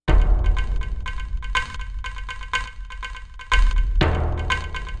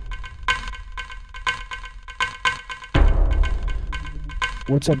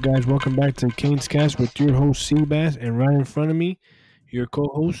What's up, guys? Welcome back to Kane's Cast with your host Seabass, and right in front of me, your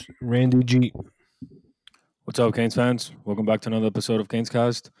co-host Randy G. What's up, Canes fans? Welcome back to another episode of Canes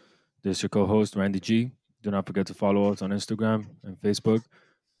Cast. This is your co-host Randy G. Do not forget to follow us on Instagram and Facebook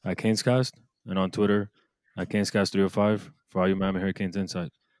at Canes Cast and on Twitter at CanesCast305 for all you Miami Hurricanes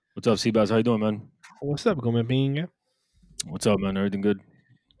insight. What's up, Seabass? How you doing, man? What's up, Gomez Pinga? What's up, man? Everything good?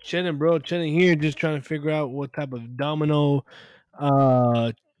 Chilling, bro. Chilling here, just trying to figure out what type of domino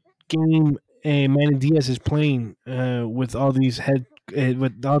uh, game Manny Diaz is playing with all these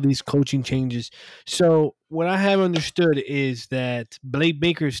with all these coaching changes. So what I have understood is that Blake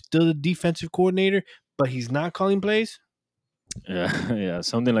Baker is still the defensive coordinator, but he's not calling plays. Yeah, yeah,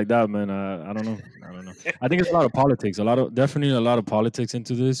 something like that, man. I don't know. I don't know. I think it's a lot of politics. Definitely a lot of politics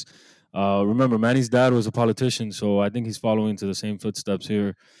into this. Remember, Manny's dad was a politician, so I think he's following to the same footsteps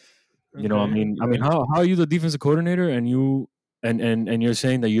here. Okay. How are you the defensive coordinator and and you're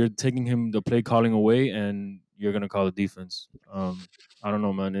saying that you're taking him the play calling away and you're gonna call the defense? I don't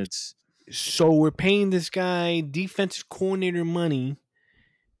know, man. So we're paying this guy defensive coordinator money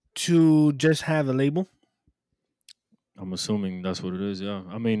to just have a label. I'm assuming that's what it is. Yeah,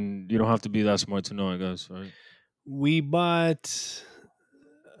 I mean, you don't have to be that smart to know, I guess, right? We bought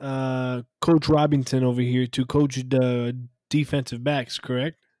Coach Robinson over here to coach the defensive backs,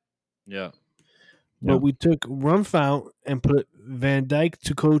 correct? Yeah, But yeah. we took Rumpf out and put Van Dyke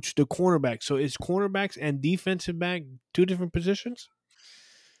to coach the cornerback. So is cornerbacks and defensive back two different positions?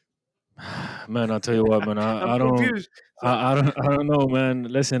 Man, I'll tell you what, man. I'm I don't. confused. So, I don't know, man.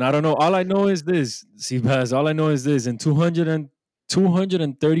 Listen, I don't know. All I know is this, Seabass. All I know is this. In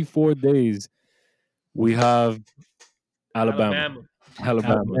 234 days, we have Alabama. Alabama.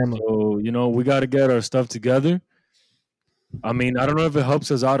 Alabama. Alabama. So, we got to get our stuff together. I mean, I don't know if it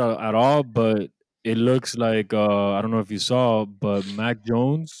helps us out at all, but it looks like, I don't know if you saw, but Mac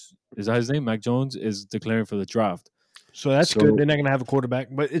Jones, is that his name? Mac Jones is declaring for the draft. So that's good. So, They're not gonna have a quarterback,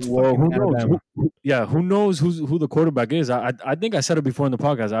 but it's well, fucking who knows? Alabama. Yeah, who knows who the quarterback is? I think I said it before in the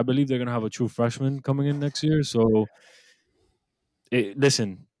podcast. I believe they're going to have a true freshman coming in next year. So,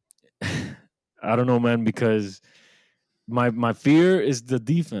 listen, I don't know, man, because my fear is the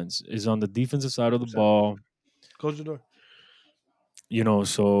defense is on the defensive side of the What's up? ball. Close the door.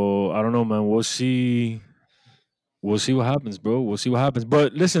 So I don't know, man. We'll see. We'll see what happens, bro. We'll see what happens.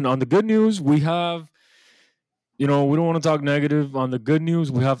 But listen, on the good news, we have. We don't want to talk negative. On the good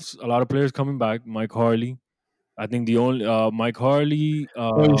news, we have a lot of players coming back. Mike Harley. I think the only Mike Harley.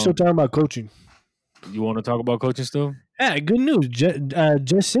 Oh, you're still talking about coaching. You want to talk about coaching still? Yeah, good news.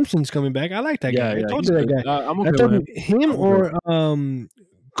 Jess Simpson's coming back. I like that Yeah, guy. I yeah, told he's you that good. guy. I'm I okay told with you him. him I'm okay with or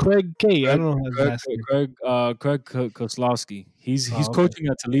Craig K. I Craig, don't know his Craig, last name. Craig Kozlowski. He's Oh, okay. coaching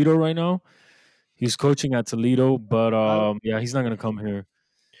at Toledo right now. He's coaching at Toledo, but I, yeah, he's not gonna come here.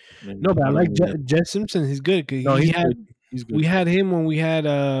 I no, mean, but I I don't like know. Jess Simpson. He's good because No, he he's had good. He's we good. had him when we had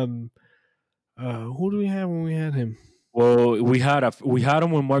who do we have when we had him? Well, we had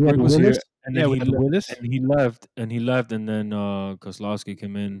him when Mark We had Rick was Willis. here, and then Yeah, we had Willis. he left, and then Kozlowski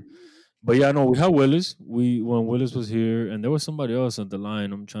came in. But yeah, no, we had Willis. We when Willis was here, and there was somebody else on the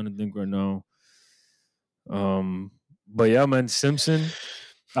line. I'm trying to think right now. But yeah, man, Simpson.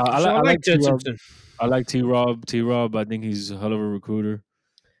 So I I like like T Jess Rob. Simpson. I like T Rob. T Rob. I think he's a hell of a recruiter.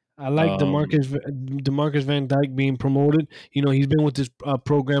 I like Um, Demarcus Van Dyke being promoted. You know, he's been with this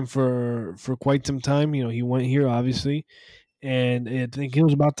program for quite some time. You know, he went here obviously, and I think it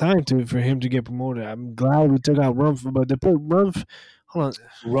was about time for him to get promoted. I'm glad we took out Rumpf, but they put Rumpf. Hold on,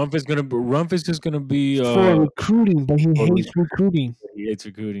 Rumpf is just gonna be for recruiting, but he for hates recruiting. he hates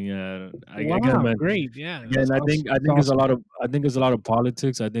recruiting. Yeah, again, Wow, man. great, yeah, Again, I that's think there's a awesome. lot of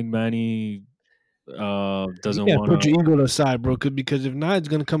politics. I think Manny You doesn't gotta want put to. your ego aside, bro, because if not, it's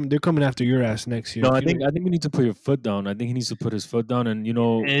gonna come. They're coming after your ass next year. No, If you don't, I think we need to put your foot down. I think he needs to put his foot down, and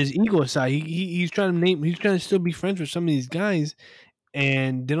and his ego aside, he's trying to name. He's trying to still be friends with some of these guys,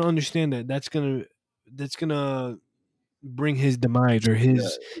 and they don't understand that that's gonna bring his demise or yeah, it's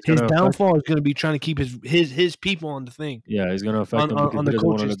his gonna affect. downfall is gonna be trying to keep his people on the thing Yeah, it's gonna affect on him on, because on he the doesn't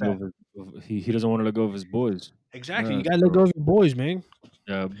want to coaching let go staff. he doesn't want to let go of his boys. Exactly, Yeah, you gotta let so go of your boys, man.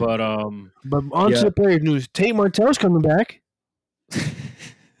 yeah, but But on to yeah. the player news. Tate Martell's coming back.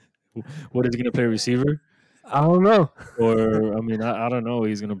 What is he gonna play receiver? I don't know. Or I mean, I don't know.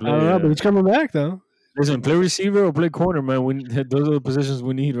 He's gonna I don't play. know, but he's coming back though. Listen, play receiver or play corner, man. Those are the positions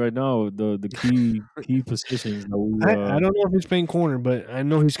we need right now. The key positions that we. I don't know if he's playing corner, but I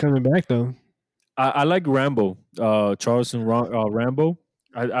know he's coming back though. I like Rambo, Rambo.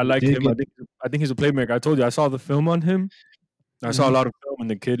 I We like did him. get. I think he's a playmaker. I told you I saw the film on him. I saw a Mhm. lot of film, and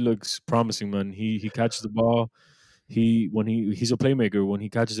the kid looks promising, man. He catches the ball. he's a playmaker. When he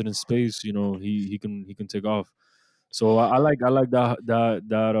catches it in space, he can take off. So I like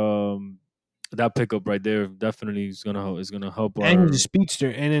that pickup right there. Definitely is gonna help And he's a our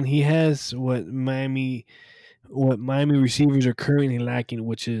speedster, and then he has what Miami receivers are currently lacking,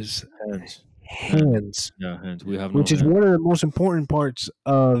 which is hands. Hands. hands, Yeah, hands. We have no which is hands. one of the most important parts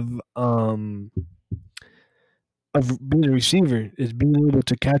of being a receiver is being able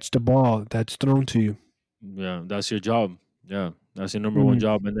to catch the ball that's thrown to you. Yeah, that's your job. Yeah, that's your number one Mm.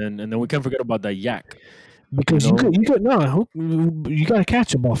 job. And then we can't forget about that yak. You Because know, you could no, I hope you gotta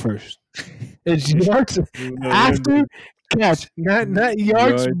catch the ball first. It's yards after catch, not yards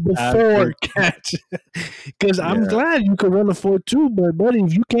yards before after. catch. Because I'm Yeah, glad you could run a 4.2, but buddy,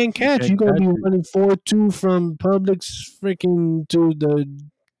 if you can't you catch, can't you're gonna catch be it. running 4.2 from Publix freaking to the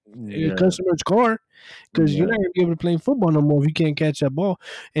Yeah, customer's car. Because you're yeah. not gonna be able to play football no more if you can't catch that ball.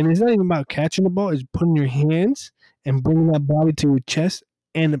 And it's not even about catching the ball; it's putting your hands and bringing that body to your chest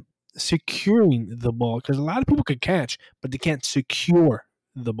and securing the ball. Because a lot of people could catch, but they can't secure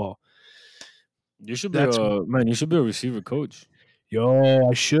the ball. You should be That's a man. You should be a receiver coach. yo,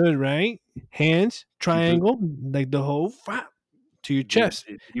 I should right hands You play, triangle like the whole to your did, chest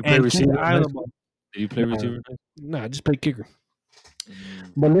did you play and keep receiver the in eye on high the school? ball. Did you play Nah, receiver in high nah, just play kicker.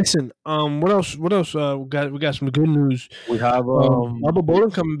 school? But listen, what else? What else? We got some good news. We have Bubba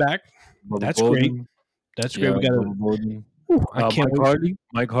Bolden coming back. Bubba That's great. Bolden. That's great. Yeah, We got a. Bubba Bolden. I can't Mike wait. Harley.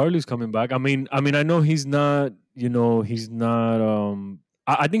 Mike Harley's coming back. I mean, I know he's not. He's not.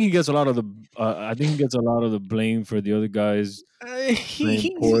 I think he gets a lot of the. I think he gets a lot of the blame for the other guys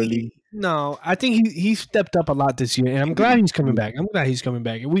playing poorly. No, I think he stepped up a lot this year, and I'm He glad did. he's He coming did. back. I'm glad he's coming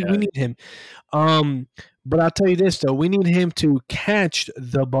back. We Yeah, need him. But I'll tell you this though, we need him to catch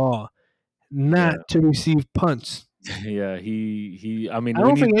the ball, yeah, not to receive punts. yeah. He. I mean, I we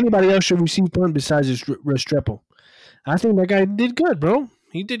don't need. think anybody else should receive punt besides Restrepo. I think that guy did good, bro.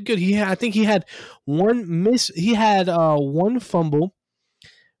 He did good. I think he had one miss. He had one fumble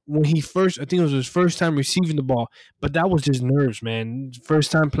when he first. I think it was his first time receiving the ball, but that was just nerves, man.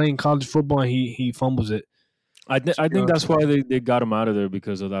 First time playing college football, and he fumbles it. To I be think honest that's with you. why they got him out of there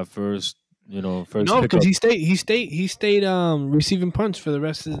because of that first No, because hiccup. he stayed receiving punts for the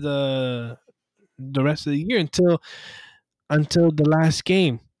rest of the year until the last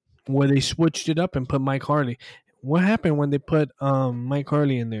game where they switched it up and put Mike Harley. What happened when they put Mike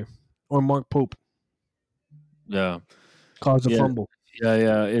Harley in there or Mark Pope Yeah, caused a yeah, fumble?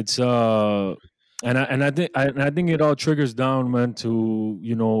 yeah. It's and I think it all triggers down, man,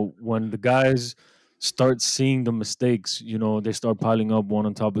 to when the guys start seeing the mistakes, they start piling up one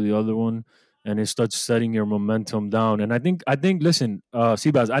on top of the other one, and it starts setting your momentum down. And I think listen,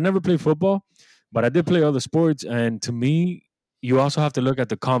 Seabass, I never played football, but I did play other sports, and to me, you also have to look at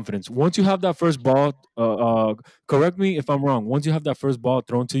the confidence. Once you have that first ball, correct me if I'm wrong. Once you have that first ball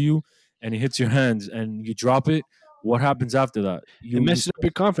thrown to you and it hits your hands and you drop it, what happens after that? It You messes up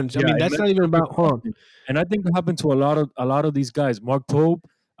your confidence. I Yeah, mean, it that's not messes even up your about. Hold on. confidence. And I think that happened to a lot of these guys. Mark Pope.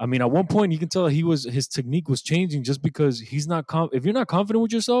 I mean, at one point you can tell his technique was changing just because he's not. If you're not confident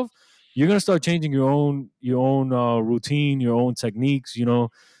with yourself, you're gonna start changing your own routine, your own techniques.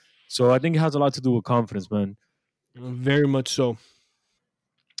 So I think it has a lot to do with confidence, man. Very much so.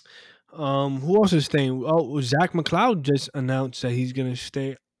 Who else is staying? Oh, Zach McLeod just announced that he's gonna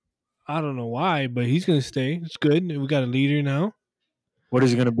stay. I don't know why, but he's gonna stay. It's good. We got a leader now. What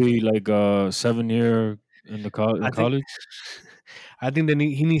is it gonna be like? 7 year in in I think college? I think that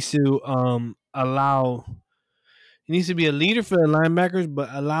he needs to allow he needs to be a leader for the linebackers, but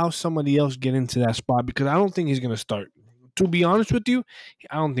allow somebody else get into that spot because I don't think he's gonna start. To be honest with you,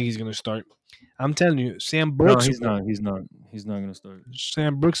 I don't think he's gonna start. I'm telling you, No, he's not. He's not. He's not gonna start.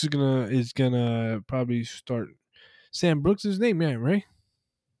 Sam Brooks is gonna probably start. Sam Brooks is his name, yeah, right?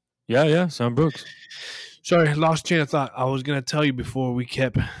 Yeah, yeah. Sam Brooks. Sorry, lost train of thought. I was gonna tell you before we did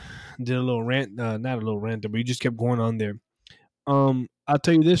a little rant, not a little rant, but you just kept going on there. I'll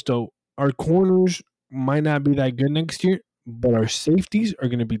tell you this though, our corners might not be that good next year, but our safeties are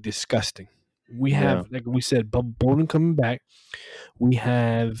gonna be disgusting. We Yeah. have, like we said, Bubba Bolden coming back. We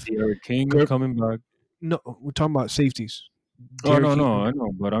have Derek King Ger- coming back. no, we're talking about safeties. Oh Derek no, King, no, I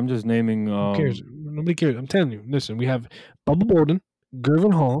know, but I'm just naming. who cares? Nobody cares. I'm telling you. Listen, we have Bubba Bolden,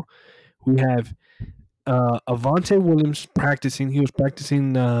 Gervin Hall. We have Avante Williams practicing. He was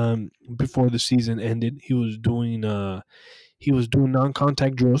practicing before the season ended. He was doing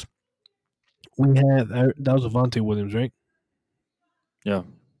non-contact drills. We have that was Avante Williams, right? Yeah,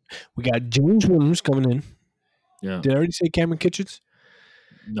 We got James Williams coming in. yeah. Did I already say Cameron Kitchens?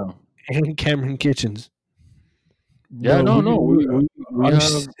 No. And Cameron Kitchens, Yeah, bro. no, no. We we our have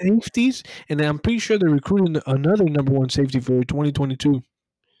safeties, and I'm pretty sure they're recruiting another number one safety for 2022.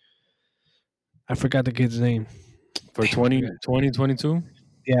 I forgot the kid's name. for Damn, I forgot. 2022.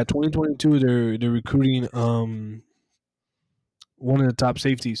 Yeah, 2022. They're recruiting one of the top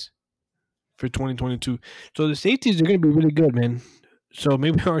safeties for 2022. So the safeties are going to be really good, man. So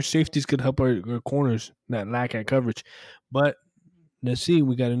maybe our safeties could help our corners not lack at coverage. But let's see.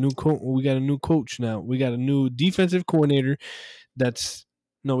 We got a new coach now. We got a new defensive coordinator. That's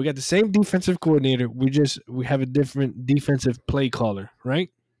no, we got the same defensive coordinator. We have a different defensive play caller, right?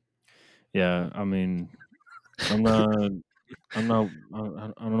 Yeah, I mean, I'm not. I'm not.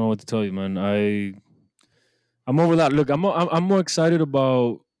 I don't know what to tell you, man. I'm over that. Look, I'm more excited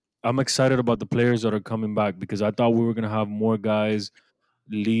about. I'm excited about the players that are coming back because I thought we were gonna have more guys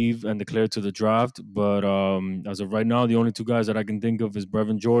leave and declare to the draft. But as of right now, the only two guys that I can think of is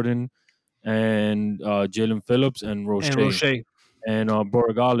Brevin Jordan and Jalen Phillips and And Roche Roche. and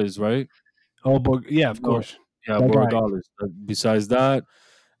Borregales, right? Oh, but yeah, of No, course. yeah, That guy. Borregales. Besides that,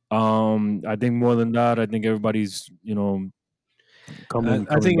 I think more than that, I think everybody's I coming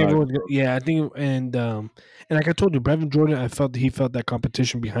think back. everyone. Yeah, I think and like I told you, Brevin Jordan. I felt that he felt that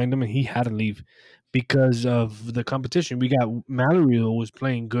competition behind him, and he had to leave because of the competition. We got Mallory who was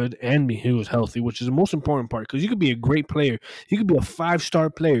playing good, and he was healthy, which is the most important part. Because you could be a great player, you could be a 5-star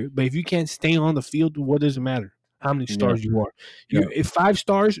player, but if you can't stay on the field, what does it matter? How many Yeah, stars you are? yeah, You if 5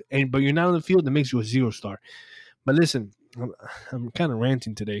 stars and but you're not on the field, that makes you a 0 star. But listen, I'm kind of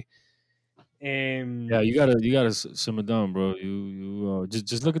ranting today, yeah. and You gotta simmer down, bro. You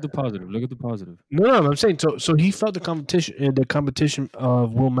just look at the positive. Look at the positive. no, I'm saying so. He felt the competition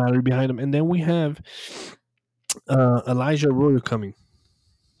of Will Mallory behind him, and then we have Elijah Arroyo coming.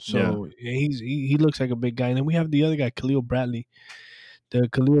 Yeah, So he looks like a big guy, and then we have the other guy, Khalil Bradley. The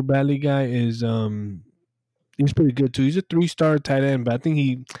Khalil Bradley guy is he's pretty good too. He's a 3-star tight end, but I think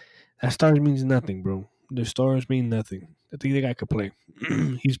he that stars means nothing, bro. The stars mean nothing. I think the guy could play.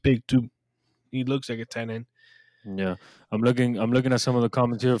 He's big too. He looks like a tight end. yeah. I'm looking at some of the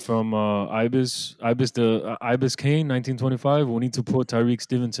comments here from Ibis Kane, 1925. We need to put Tyreek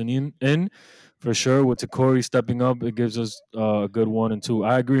Stevenson in for sure. With Corey stepping up, it gives us a good 1 and 2.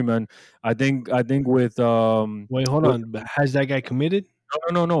 I agree, man. I think with Wait, hold with on. Has that guy committed?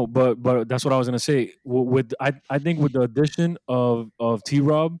 no. But that's what I was gonna say. I think with the addition of T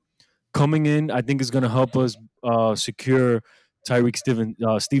Rob coming in, I think is going to help us secure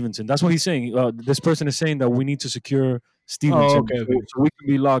Stevenson. That's what he's saying. This person is saying that we need to secure Oh, Stevenson okay, so, okay. so we can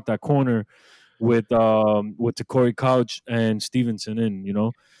be locked at corner with the Corey Couch and Stevenson in. Yeah,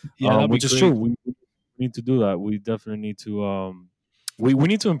 that'll be Which is true. great. We need to do that. We definitely need to. We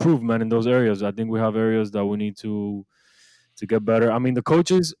need to improve, man, in those areas. I think we have areas that we need to get better. I mean, the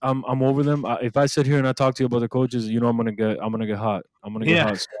coaches, I'm over them. If I sit here and I talk to you about the coaches, I'm gonna get hot. I'm gonna get Yeah,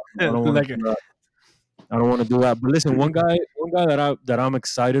 hot. So I don't want to like do that. I don't want to do that. But listen, one guy that I'm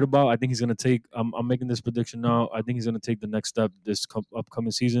excited about. I think he's gonna take. I'm making this prediction now. I think he's gonna take the next step this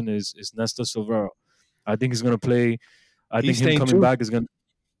upcoming season. Is Nesta Silvera. I think he's gonna play. I he's think him staying coming too. back is gonna.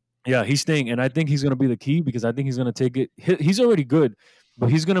 Yeah, he's staying, and I think he's gonna be the key because I think he's gonna take it. He's already good, but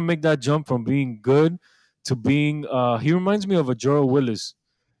he's gonna make that jump from being good to being. He reminds me of a Jarrell Willis.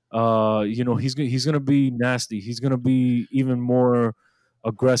 He's gonna be nasty. He's gonna be even more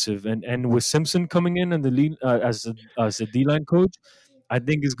aggressive. And with Simpson coming in and the lead as a D line coach, I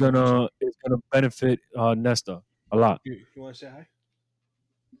think it's gonna benefit Nesta a lot. You want to say hi?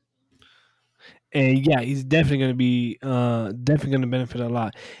 And yeah, he's definitely going to be definitely going to benefit a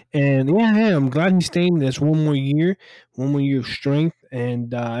lot. And yeah, I'm glad he's staying. That's one more year of strength,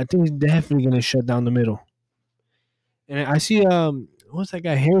 and I think he's definitely going to shut down the middle. And I see what's that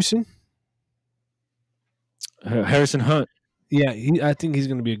guy Harrison? Harrison Hunt. Yeah, I think he's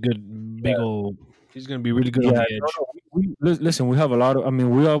going to be a good big old. He's going to be really good on Yeah, the no, edge. no. Listen. We have a lot of. I mean,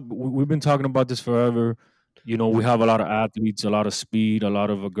 we've been talking about this forever. We have a lot of athletes, a lot of speed, a lot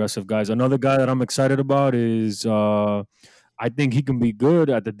of aggressive guys. Another guy that I'm excited about is I think he can be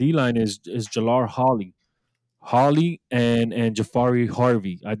good at the D line is Jalar Holly and Jafari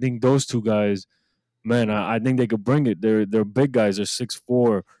Harvey. I think those two guys, man, I think they could bring it. They're big guys. They're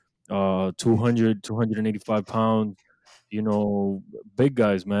 6'4", 200, 285 pounds. Big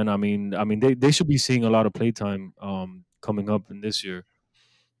guys, man. I mean, they should be seeing a lot of playtime coming up in this year.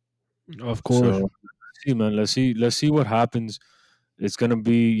 Of course. So see, man, let's see what happens. It's gonna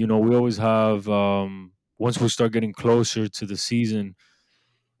be, we always have once we start getting closer to the season,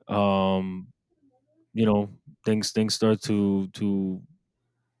 um, you know, things start to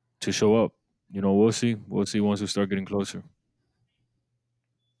show up. We'll see once we start getting closer.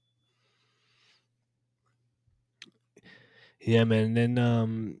 Yeah, man. And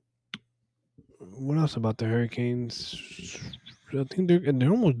then what else about the Hurricanes? I think they're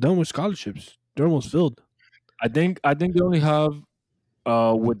almost done with scholarships. They're almost filled. I think they only have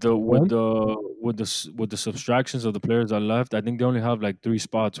with the with One the with the with the subtractions of the players that left. I think they only have like three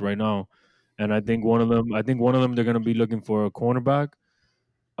spots right now, and I think one of them they're gonna be looking for a cornerback.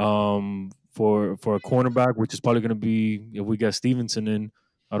 For a cornerback, which is probably gonna be if we get Stevenson in,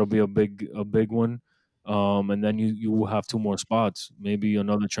 that'll be a big one. And then you will have two more spots, maybe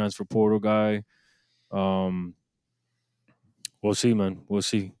another transfer portal guy. Um, we'll see, man. We'll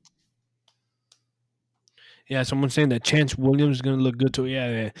see. Yeah, someone's saying that Chance Williams is going to look good too. Yeah,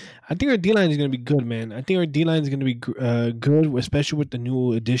 yeah. I think our D line is going to be good, man. I think our D line is going to be good, especially with the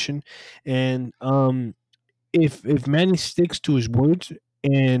new addition. And if Manny sticks to his words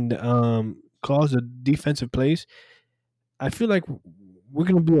and calls the defensive plays, I feel like we're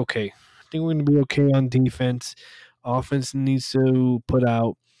going to be okay. I think we're going to be okay on defense. Offense needs to put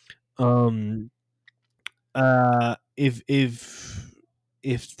out. Um,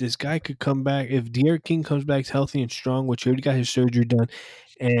 if this guy could come back, if De'Aaron King comes back healthy and strong, which he already got his surgery done,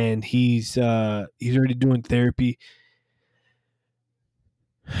 and he's already doing therapy,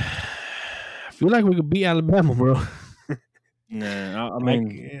 I feel like we could beat Alabama, bro. Nah, I Like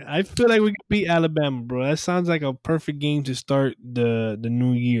mean, I feel like we could beat Alabama, bro. That sounds like a perfect game to start the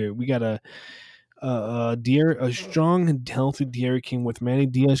new year. We got a strong and healthy De'Aaron King with Manny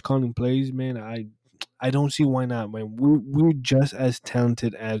Diaz calling plays, man. I don't see why not, man. We're just as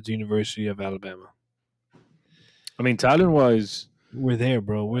talented as the University of Alabama. talent wise, We're there,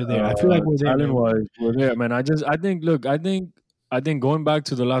 bro. We're there. I feel like we're there, talent man. wise, we're there, man. I think going back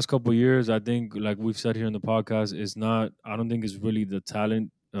to the last couple of years, I think like we've said here in the podcast, is not. I don't think it's really the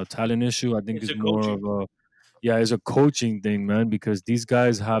talent issue. I think It's it's a more coaching. of a yeah, it's a coaching thing, man. Because these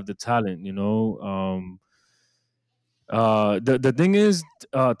guys have the talent, you know. The thing is,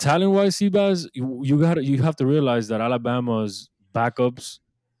 talent wise, Seabass, you have to realize that Alabama's backups,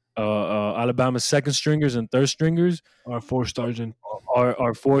 Alabama's second stringers and third stringers Our 4 stars in.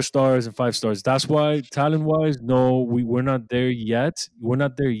 are 4 stars and 5 stars. That's why talent wise, no, we're not there yet. We're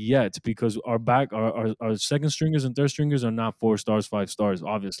not there yet because our second stringers and third stringers are not 4 stars, 5 stars,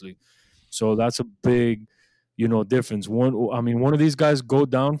 obviously. So that's a big, difference. One of these guys go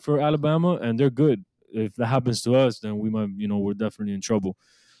down for Alabama and they're good. If that happens to us, then we might, we're definitely in trouble.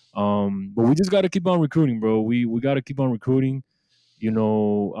 But we just got to keep on recruiting, bro. We got to keep on recruiting.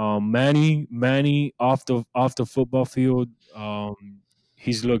 Manny off the football field,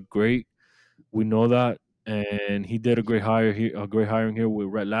 he's looked great. We know that, and he did a great hire here, a great hiring here with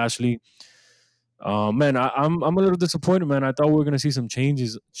Rhett Lashley. Man, I'm a little disappointed, man. I thought we were gonna see some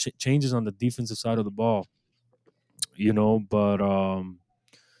changes on the defensive side of the ball, but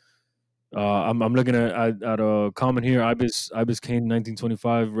I'm looking at a comment here. Ibis Kane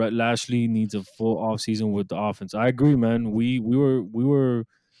 1925. Rhett Lashley needs a full off season with the offense. I agree, man. We were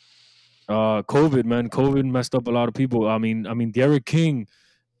COVID, man. COVID messed up a lot of people. Derek King,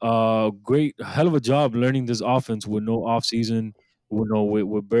 great, hell of a job learning this offense with no off season,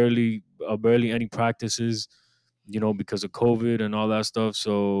 with barely any practices, because of COVID and all that stuff.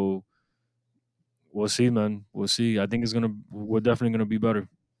 So we'll see, man. We'll see. I think we're definitely gonna be better.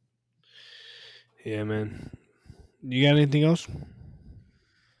 Yeah, man. You got anything else?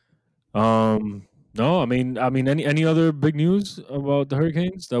 No, any other big news about the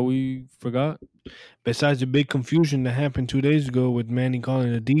Hurricanes that we forgot? Besides the big confusion that happened 2 days ago with Manny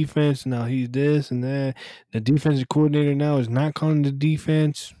calling the defense, now he's this and that. The defensive coordinator now is not calling the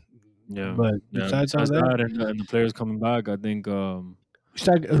defense. Yeah, But yeah. besides all Besides that, that, and the players coming back, I think.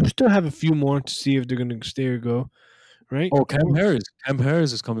 we still have a few more to see if they're going to stay or go, right? Oh, Cam Harris. Cam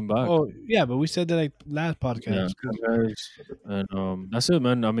Harris is coming back. Oh, yeah, but we said that like last Yeah, podcast. Cam Harris, and that's it,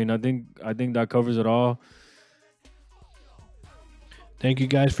 man. I think that covers it all. Thank you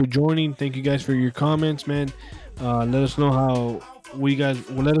guys for joining. Thank you guys for your comments, man. Let us know how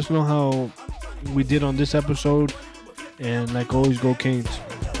let us know how we did on this episode. And like always, go Canes.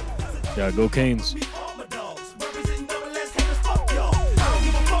 Yeah, go Canes.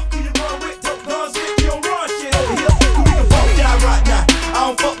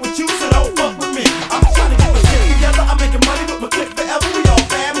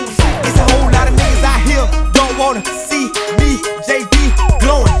 See me, JB,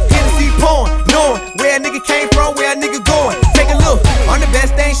 glowing, Hennessy pouring, knowing where a nigga came from, where a nigga going. Take a look, on the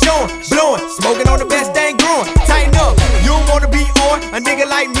best thing showing, blowing, smoking on the best thing growing. Tighten up, you don't wanna be on a nigga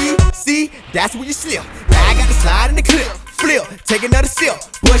like me. See, that's where you slip. Now I got the slide in the clip, flip, take another sip,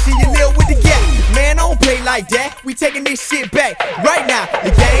 pushing your lip with the gap. Man, I don't play like that. We taking this shit back right now.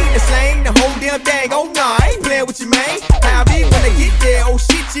 The game, the slang, the whole damn thing. Oh nah, I ain't playing with you, man. How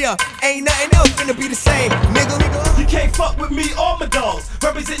Yeah, ain't nothing else finna be the same, nigga. You can't fuck with me or my dogs.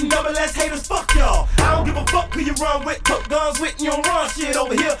 Representing double S haters, fuck y'all. I don't give a fuck who you run with, took guns with, and you don't run shit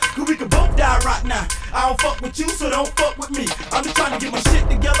over here. Cause we can both die right now. I don't fuck with you, so don't fuck with me. I'm just trying to get my shit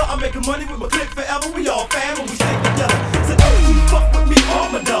together. I'm making money with my clique forever. We all family, we stick together.